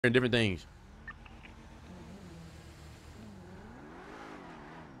different things.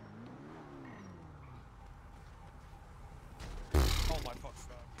 Oh my fuck,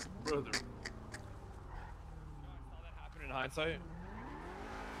 brother. I saw that happen in hindsight.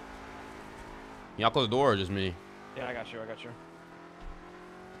 Y'all close the door or just me? Yeah, I got you. I got you.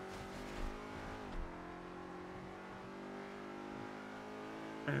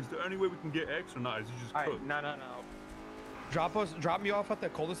 And is there any way we can get X or not? Is he just cooked? No. Drop me off at the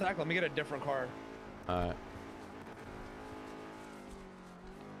cul-de-sac. Let me get a different car. Alright.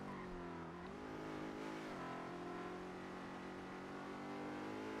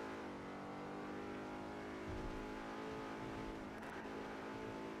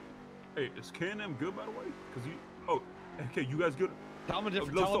 Hey, is K&M good, by the way? Because you... Oh, okay, you guys good? Tell him a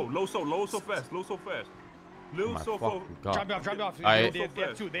different... Low so fast. Little so fast. Drop me off. Right. They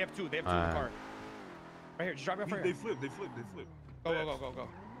have two in the car. Right here, just drop me off right They here. flip. Go.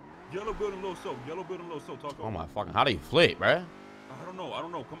 Yellow building, low so. Talk Oh my fucking, how do you flip, bruh? I don't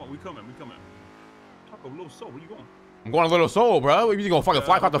know. Come on, we coming. Taco, low so, where you going? I'm going a little soul, bro. You gonna fucking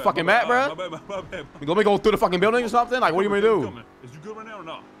fly across the fucking map, bro? My bad. You gonna go through the fucking building or something? Like, what do you want me to do? Is you good right now or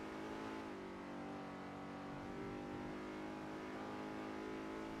not?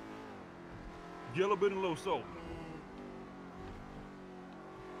 Yellow building, low so.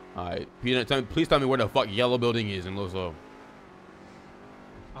 Alright, please tell me where the fuck yellow building is in Loso.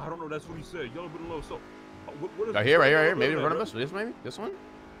 I don't know, that's what he said. Yellow building, low so. What is Right here. Maybe in front of us. This maybe? This one?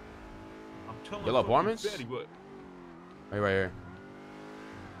 I'm telling Yellow you, apartments? Fatty, but... Right here.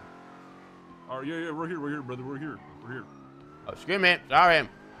 Alright, yeah, we're here, brother. We're here. Oh, excuse me. Sorry.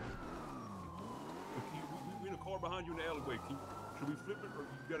 We in a car behind you in the alleyway. Should we flip it or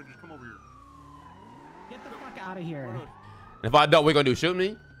you gotta just come over here? Get the fuck out of here. If I don't, we're gonna do shoot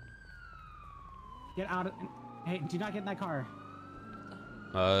me? Get out of... Hey, do not get in that car.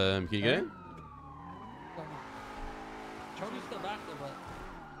 Can you get in? Chody's still back there, but...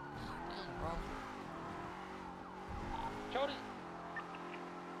 Damn, bro. Chody!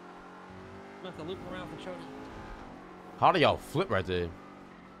 I'm gonna have to loop around for Chody. How do y'all flip right there?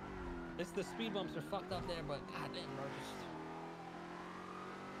 It's the speed bumps are fucked up there, but goddamn, bro, just...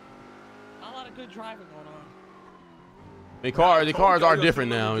 Not a lot of good driving going on. The cars are different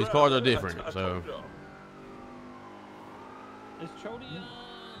now. These cars are different, so... Is Chody,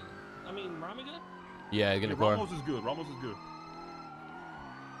 I mean, Rami good? Yeah, get in the car. Ramos is good. Oh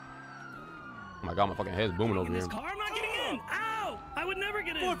my god, my fucking head's booming over here. Car? I'm not getting in. Ow! I would never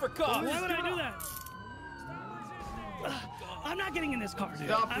get in. Boy for cops. Why would I do that? I'm not getting in this car, dude.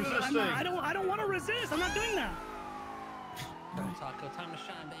 Stop resisting. I don't want to resist. I'm not doing that. Taco, time to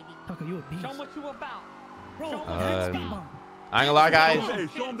shine, baby. Taco, you a beast. Show them what you about. Bro, I ain't gonna lie, guys. Hey,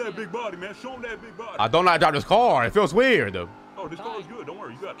 show him that big body, man. I don't know how to drive this car. It feels weird, though. Oh, this car is good. Don't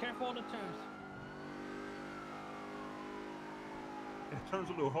worry, you got it. Careful on the turns. It turns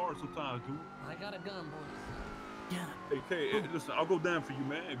a little hard sometimes, dude. I got a gun, boys. Yeah. Hey, Kay, listen, I'll go down for you,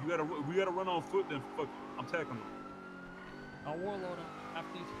 man. If we gotta run on foot, then fuck, I'm tackling them. I'll warlord him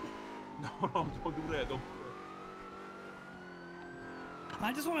after these. No, don't do that. Don't.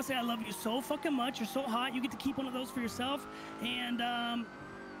 I just want to say I love you so fucking much. You're so hot. You get to keep one of those for yourself. And,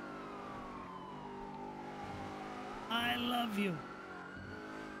 I love you.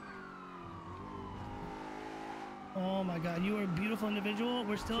 Oh my god, you are a beautiful individual.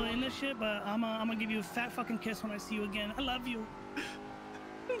 We're still in this shit, but I'm gonna give you a fat fucking kiss when I see you again. I love you.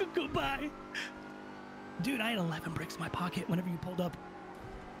 Goodbye. Dude, I had 11 bricks in my pocket whenever you pulled up.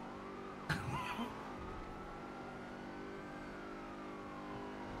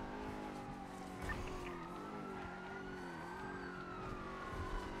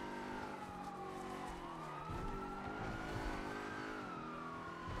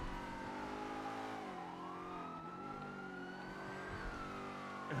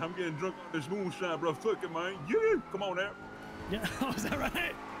 I'm getting drunk on this moonshine, bro. Fuck it, man. Yeah, come on now. Yeah, is that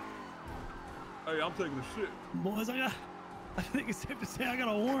right? Hey, I'm taking a shit. Boys, I think it's safe to say I got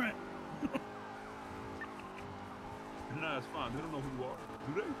a warrant. Nah, it's fine. They don't know who you are.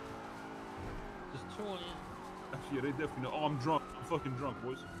 Do they? Just two on you. Actually, yeah, they definitely know. Oh, I'm drunk. I'm fucking drunk,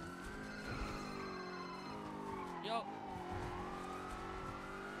 boys. Yo.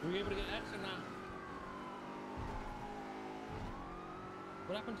 Were you able to get X or not?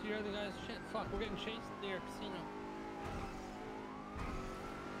 What happened to your other guy's shit? Fuck, we're getting chased near a casino.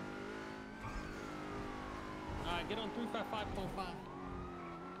 Alright, get on 355.5.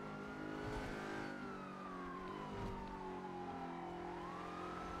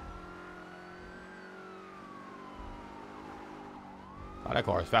 Oh, that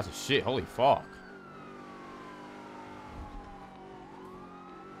car is fast as shit. Holy fuck.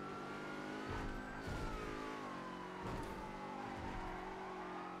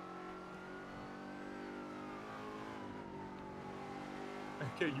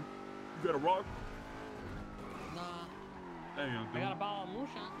 Okay, you got a rock? Nah. Damn, I got a dude. bottle of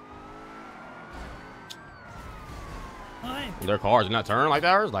moonshine. Hi. Their cars not turn like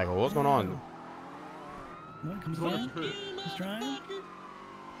ours? Like, what's going on? What comes What in? is it? He's trying.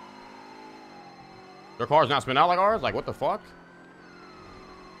 Their cars not spin out like ours? Like, what the fuck?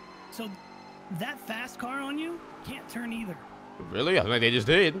 So that fast car on you can't turn either. Really? I think they just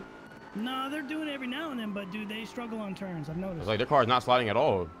did. No, they're doing it every now and then, but dude, they struggle on turns. I've noticed. It's like their car's not sliding at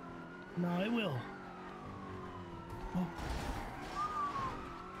all. No, it will. Oh,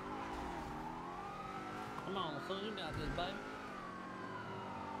 Come on, son, you got this, baby.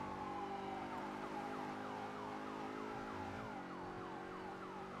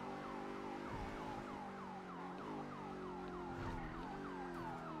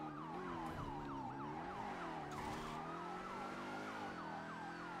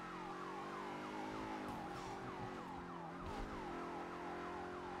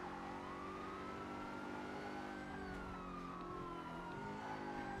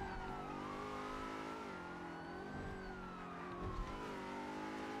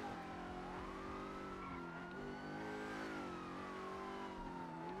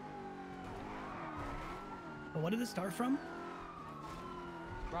 but what did this start from?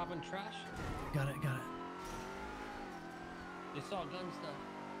 Robbing trash. Got it, got it. They saw gun stuff.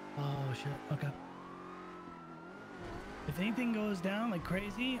 Oh shit. Okay. If anything goes down like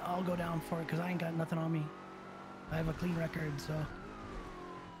crazy, I'll go down for it because I ain't got nothing on me. I have a clean record, so.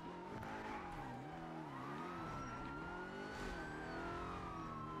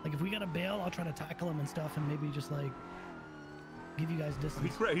 Like if we gotta bail, I'll try to tackle him and stuff, and maybe just like give you guys He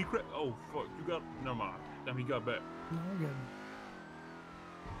distance. cracked. He cracked. Oh fuck! You got. Never mind. Damn, he got back. No, we're good.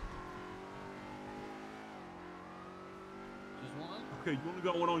 Just one. Okay, you only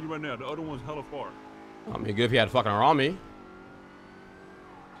got one on you right now. The other one's hella far. I mean, good if you had fucking around me.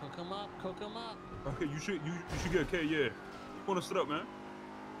 Cook him up. Cook him up. Okay, you should get a K. Yeah. You wanna sit up, man?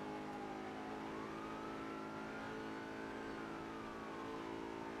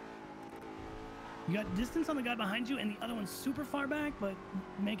 You got distance on the guy behind you, and the other one's super far back, but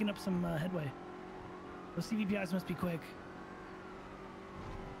making up some headway. Those CVPIs must be quick.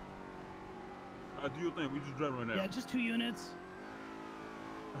 Do your thing. We just driving right now. Yeah, just 2 units.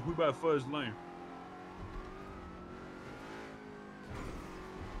 We by Fudge Lane.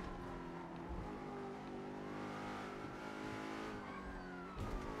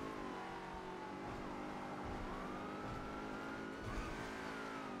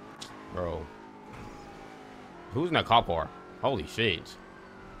 Bro. Who's in that cop car? Holy shit.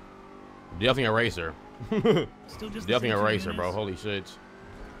 Definitely a racer. Still just Definitely the a same 2 racer, bro. units. Holy shit.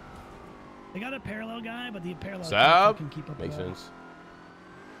 They got a parallel guy, but the parallel Sab? can keep up Makes with that. sense.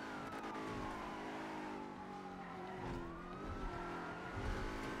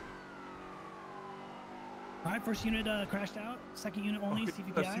 All right, first unit crashed out. Second unit only, Okay,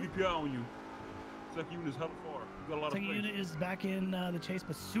 got CVPI. CVPI on you. Second unit is hella far. You got a lot Second of space. unit is back in the chase,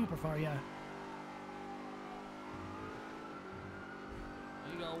 but super far, yeah.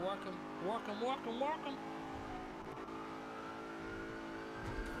 You gotta work him. Work him. Work him. Work him.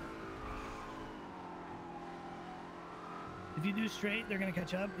 If you do straight, they're gonna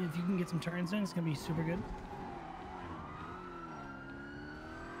catch up. If you can get some turns in, it's gonna be super good.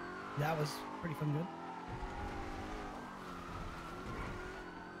 That was pretty fucking good.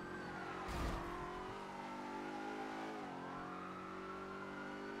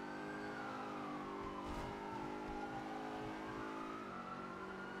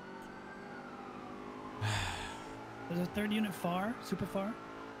 There's a third unit far, super far.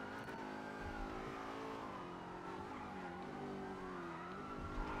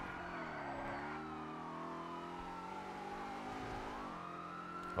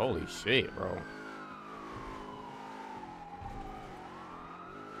 Holy shit, bro.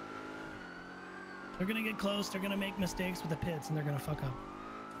 They're gonna get close, they're gonna make mistakes with the pits, and they're gonna fuck up.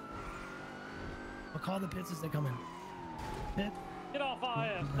 I'll call the pits as they come in. Pit. Get off our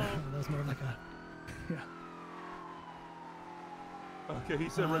ass, That son. was more like a, yeah. Okay, he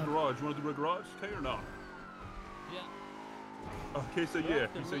said red garage. You want to do red garage, K, or not? Yeah. Okay, said yeah.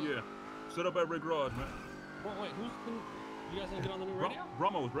 He said yeah. Set up at red garage, man. Wait, who? You guys gonna get on the new radio?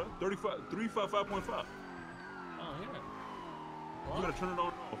 Ramos, bro. 355.5. Oh, here. You What? gotta turn it on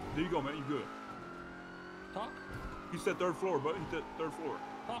and off. There you go, man. You good. Talk. He said third floor, bud. He said third floor.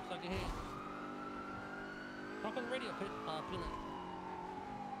 Talk so I can hear you. Talk on the radio, Peanut.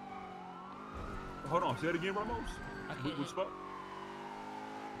 Hold on. Say that again, Ramos. I can't Which hear. spot?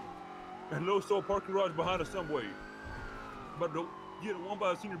 And no store parking garage behind the subway. But the one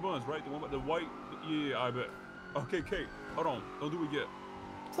by Senior Buns, right? The one by the white. Yeah, I bet. Okay, Kate. Hold on. Don't do it yet.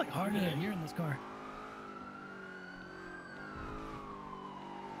 It's like hard to hear in this car.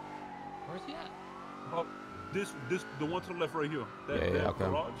 Where's he at? Oh, this, the one to the left right here. That, Yeah, that okay.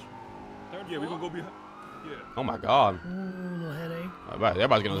 garage. Third Yeah, we're floor? gonna go behind. Yeah. Oh my god. Ooh, little headache.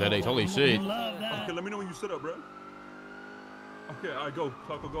 Everybody's getting those headaches. Holy shit. Love that. Okay, let me know when you set up, bro. Okay, I go.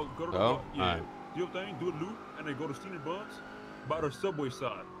 Taco, go to the Oh, garage. Yeah. alright. Do your thing, do a loop, and then go to Steamer Buns by the subway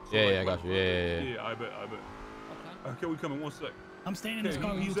side. So Yeah, like, yeah, I got you. Yeah. Yeah, I bet. Okay. Okay, we coming 1 sec. I'm staying in this Okay,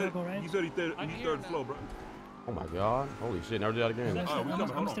 car with you, Taco, right? he said he I'm he's here third now. floor, bro. Oh my god. Holy shit. Never did that again. I'm Alright, we coming.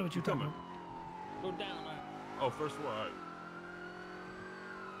 Hold staying on. with you, We Taco. coming. Go down. All right. Oh, first floor. All right.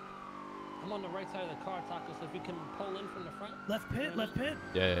 I'm on the right side of the car, Taco, so if you can pull in from the front. Left pit, left pit.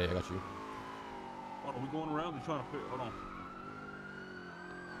 Yeah, I got you. Hold on, we going around. You're trying to pit. Hold on.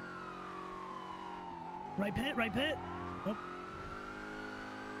 Right pit, right pit. Oh,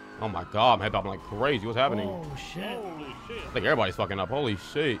 Oh my god. I'm head-bopping like crazy. What's happening? oh shit. Holy shit. I think everybody's fucking up. Holy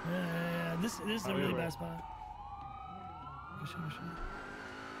shit. Yeah. This is a Oh, really yeah. bad spot. Good shit, good shit.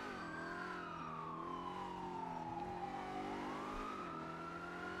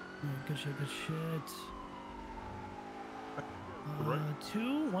 Yeah, good shit, good shit. Right.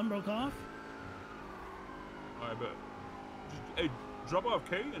 2, 1 broke off. All right, bet. Just, hey, drop off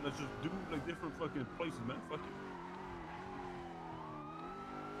K and let's just do like different fucking places, man. Fuck it.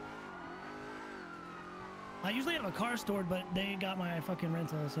 I usually have a car stored, but they got my fucking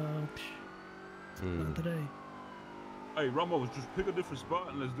rental, so not today. Hey, Ramos, just pick a different spot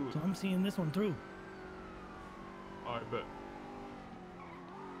and let's do it. So I'm seeing this one through. All right, bet.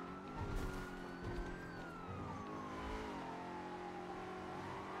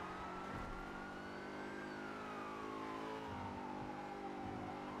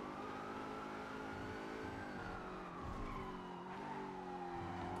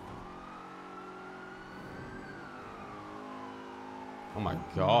 Oh my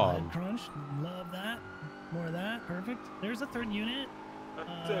god. Head crunch, love that. More of that, perfect. There's a third unit.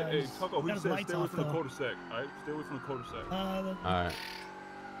 Hey, Taco, he got his said lights stay away off, from the though. cul-de-sac. All right, stay away from the cul-de-sac. Alright.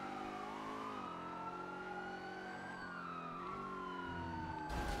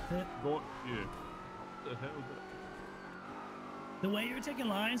 Going, yeah. What the hell is that? The way you're taking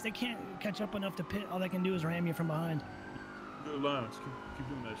lines, they can't catch up enough to pit. All they can do is ram you from behind. Good lines. Keep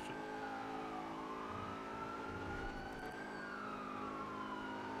doing that shit.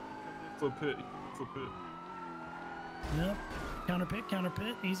 For pit. For pit. Yep. Counter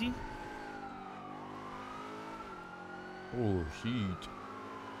pit, easy. Oh shit.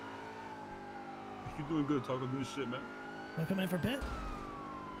 You're doing good, Taco. Good shit, man. I'll come in for pit.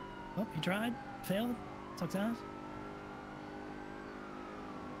 Oh, he tried. Failed. Success.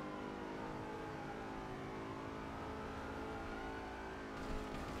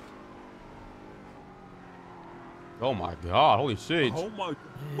 Oh my god. Holy shit. Oh my,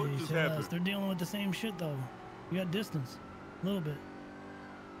 what just Jesus, happened? they're dealing with the same shit though. You got distance. A little bit.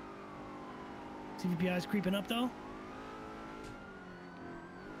 CVPI's creeping up though.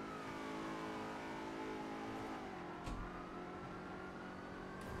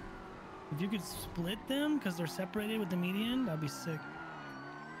 If you could split them because they're separated with the median, that'd be sick.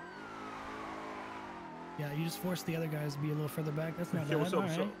 Yeah, you just force the other guys to be a little further back. That's not Yeah, bad. what's up? All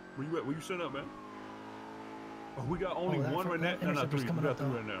What's right. up? Where you at? Where you set up, man? Oh, we got only that one right now. No, not interceptor's three. We coming got up, three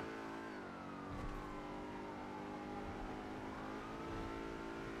though. right now.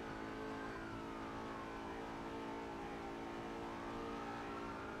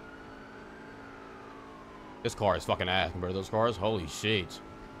 This car is fucking ass compared to those cars. Holy shit.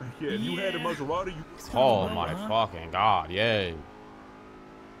 Yeah, if you had a Yeah. Maserati, you. Oh low, my huh? fucking god. Yeah. You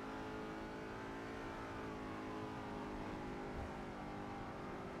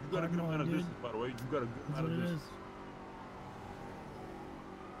got a good Come on, amount of dude. distance, by the way. You got a good That's amount what of it is. distance.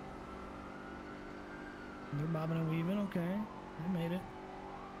 They're bobbing and weaving. Okay. They made it.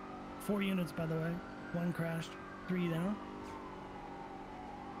 4 units, by the way. 1 crashed. 3 down.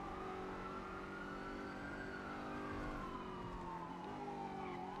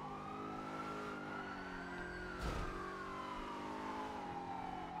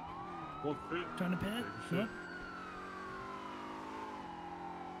 One fit. Trying to pit. Shit. Yep.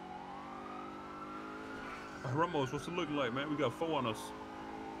 Ramos, what's it looking like, man? We got 4 on us.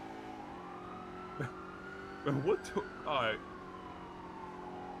 Man, what the? Alright.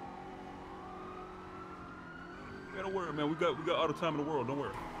 Man, don't worry, man. We got all the time in the world. Don't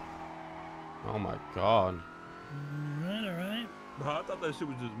worry. Oh my god. Alright, alright. Bro, I thought that shit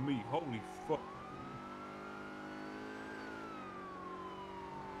was just me. Holy fuck.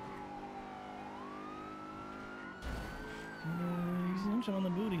 He's inching on the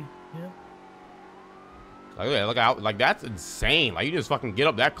booty. Yep. Like, look out, like that's insane. Like you just fucking get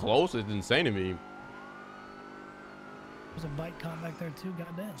up that close. It's insane to me. There's a bike cop back there too.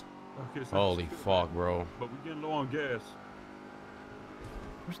 Goddamn. Okay, so Holy fuck, bro. But we're getting low on gas.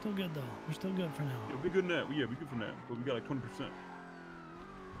 We're still good though. We're still good for now. Yeah, we're good now. Yeah, we good for now. But we got like 20%.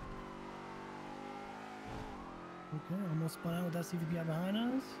 Okay, almost spun out with that CVPI behind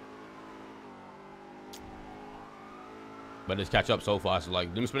us. But it's catch up so fast.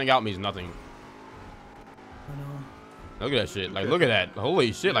 Like them spinning out means nothing. I know. Look at that shit. Like look at that.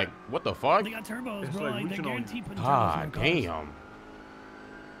 Holy shit. Like what the fuck? They got turbos, It's bro. like Like, they're reaching on you. guaranteed putting turbos God in their cars. damn.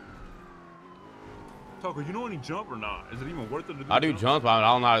 Taco, you know any jump or not? Is it even worth it to do? I do jumps, but I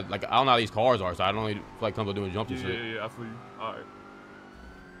don't know how, like I don't know how these cars are, so I don't really feel like comfortable doing jumps Yeah, and shit. yeah, I feel you. All right.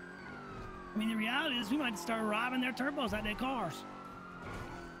 I mean, the reality is we might start robbing their turbos out their cars.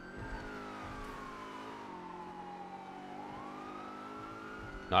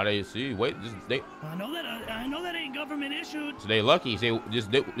 Now they see, wait, they I know that ain't government issued. so they lucky. See,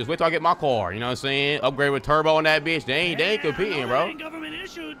 just wait till I get my car. You know what I'm saying? Upgrade with turbo on that bitch. They ain't competing, I know bro. that ain't government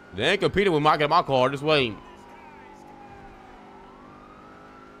issued. They ain't competing with my car. Just wait.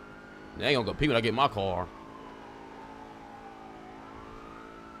 They ain't gonna compete when I get my car.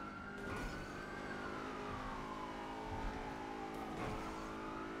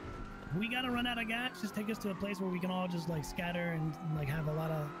 We gotta run out of gas. Just take us to a place where we can all just like scatter and like have a lot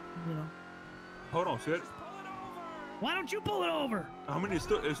of, you know. Hold on, shit. Why don't you pull it over? I mean, it's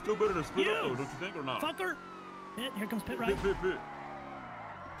still better to split up, though, don't you think, or not? Fucker. Here comes pit right. Pit.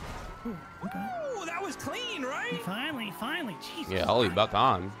 Ooh, okay. Ooh, that was clean, right? Finally. Jesus. Yeah, holy about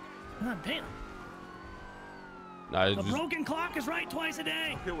time. God damn. Nah, it's A just, broken clock is right twice a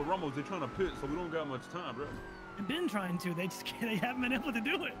day. Okay, well, Ramos, they're trying to pit, so we don't got much time, bro. They've been trying to. They haven't been able to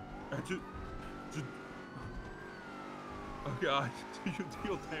do it. Just, okay, all right, do your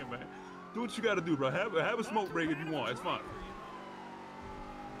deal thing, man. Do what you gotta do, bro. Have a smoke break if you want. It's fine.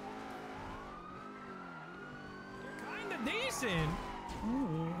 Kinda decent.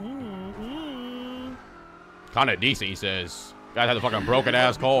 Ooh. kind of decent, he says. Guys had a fucking broken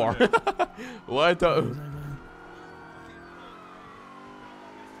ass car. What the?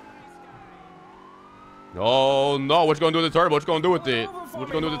 Oh no! What you gonna do with the turbo? What you gonna do with it? What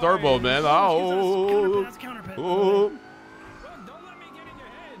you gonna do with the turbo, man? Oh. Oh.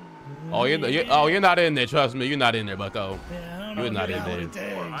 Oh, you're not in there. Trust me, you're not in there, but though. Yeah, I don't know You're not in what there. it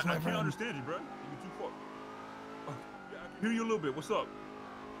takes, I my can't friend. understand you, bro. You're too far. Yeah, I can hear you a little bit. What's up?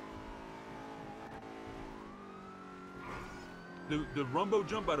 The Rumbo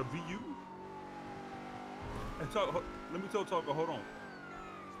jump by the VU? And let me tell Taco, hold on.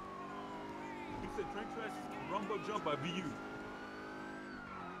 He said train tracks, Rumbo jump by VU.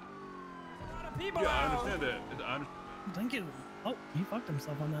 Yeah, I understand that. Thank you. Oh, he fucked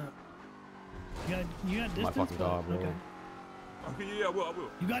himself on that. You got distance? My fucking dog, bro. Okay. Okay, yeah, I will.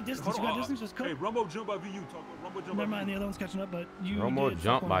 You got distance, just cook. Hey, Rumbo jump by VU, Taco. Rumbo jump by Never mind, VU. the other one's catching up, but you Romo did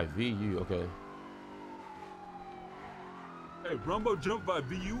jump fuck by one. VU. Okay. Hey, Rumbo jump by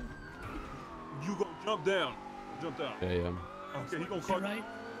VU. You gonna jump down. Jump down. Yeah, yeah. Okay, he gonna Is call that right?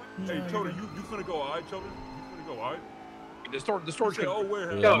 Hey, No, Chody, you're you finna go, alright, Chody? You finna go, alright? The storage Say, oh,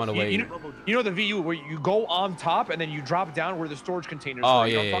 where? Yeah, I'm on the way. You know the VU where you go on top and then you drop down where the storage containers Oh are.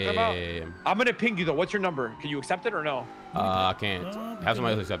 yeah, You know what I'm talking yeah. about? I'm gonna ping you though. What's your number? Can you accept it or no? I can't. No, Have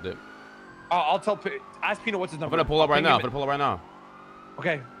somebody else accept it. I'll tell. Ask Pino what's his I'm number. gonna pull up right Ping now. him.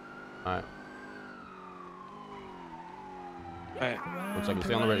 Okay. All right. All right. Looks like you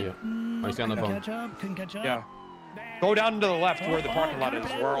stay on the radio. Oh, you stay on the phone. Couldn't catch up. Yeah. Go down to the left where the parking lot is,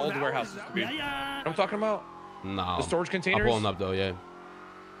 where all the warehouses used to be. You know Yeah. what I'm talking about? No. The storage I'm containers. pulling up though. Yeah.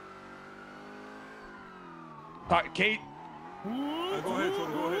 Kate. Go ahead,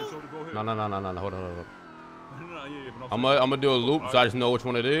 Chody, go ahead. No. Hold on. No, yeah, but I'm gonna do a loop so I just know which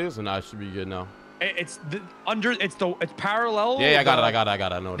one it is, and I should be good now. It's parallel. Yeah, I got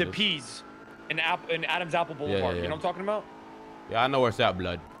it. I know The it is. P's in Adams Apple Boulevard. yeah. You know what I'm talking about? Yeah, I know where it's at,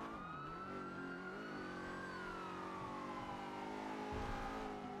 blood.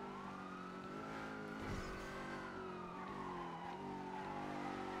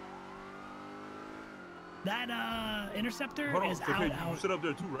 That interceptor Hold on, is okay, out. you sit up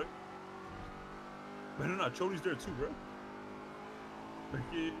there too, right? Man, no, Chody's there too, bro. Like,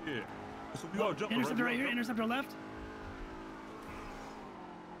 yeah. So we all jumping, Interceptor right We here, all interceptor left.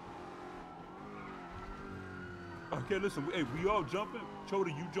 jumping. Okay, listen, hey, we all jumping.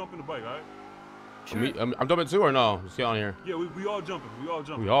 Chody, you jump in the bike, all right? Sure. I'm jumping too or no? Let's get on here. Yeah, we all jumping. We all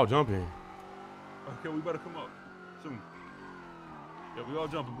jumping. We all jumping. Okay, we better come up soon. Yeah, we all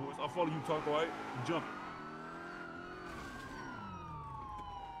jumping, boys. I'll follow you, Taco, all right? You jumping.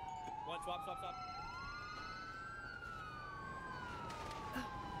 Swap.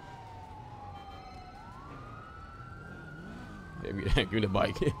 Give me the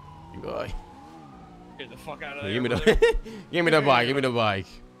bike. Boy. Get the fuck out of there. Give me the give me the bike. Give me the bike.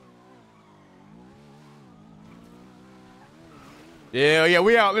 Yeah, yeah,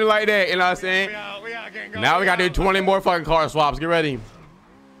 we out like that. You know what I'm saying? We out, can't go. Now we gotta do 20 more fucking car swaps. Get ready.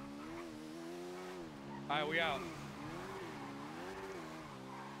 Alright, we out.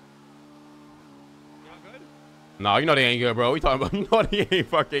 You not good? No, you know they ain't good, bro. We talking about, you know they ain't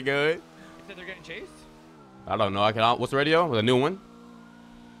fucking good. You said they're getting chased? I don't know. I can. What's the radio? The new one?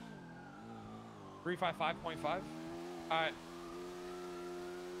 355.5. Alright.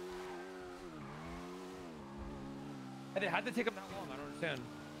 How'd they take him that long? I don't understand.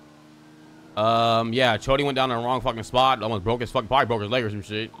 Yeah, Chody went down in the wrong fucking spot. Almost broke his fucking, probably broke his leg or some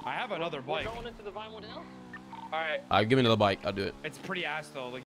shit. I have another bike. We're going into the Vinewood Hill? Alright. Give me another bike. I'll do it. It's pretty ass though. Like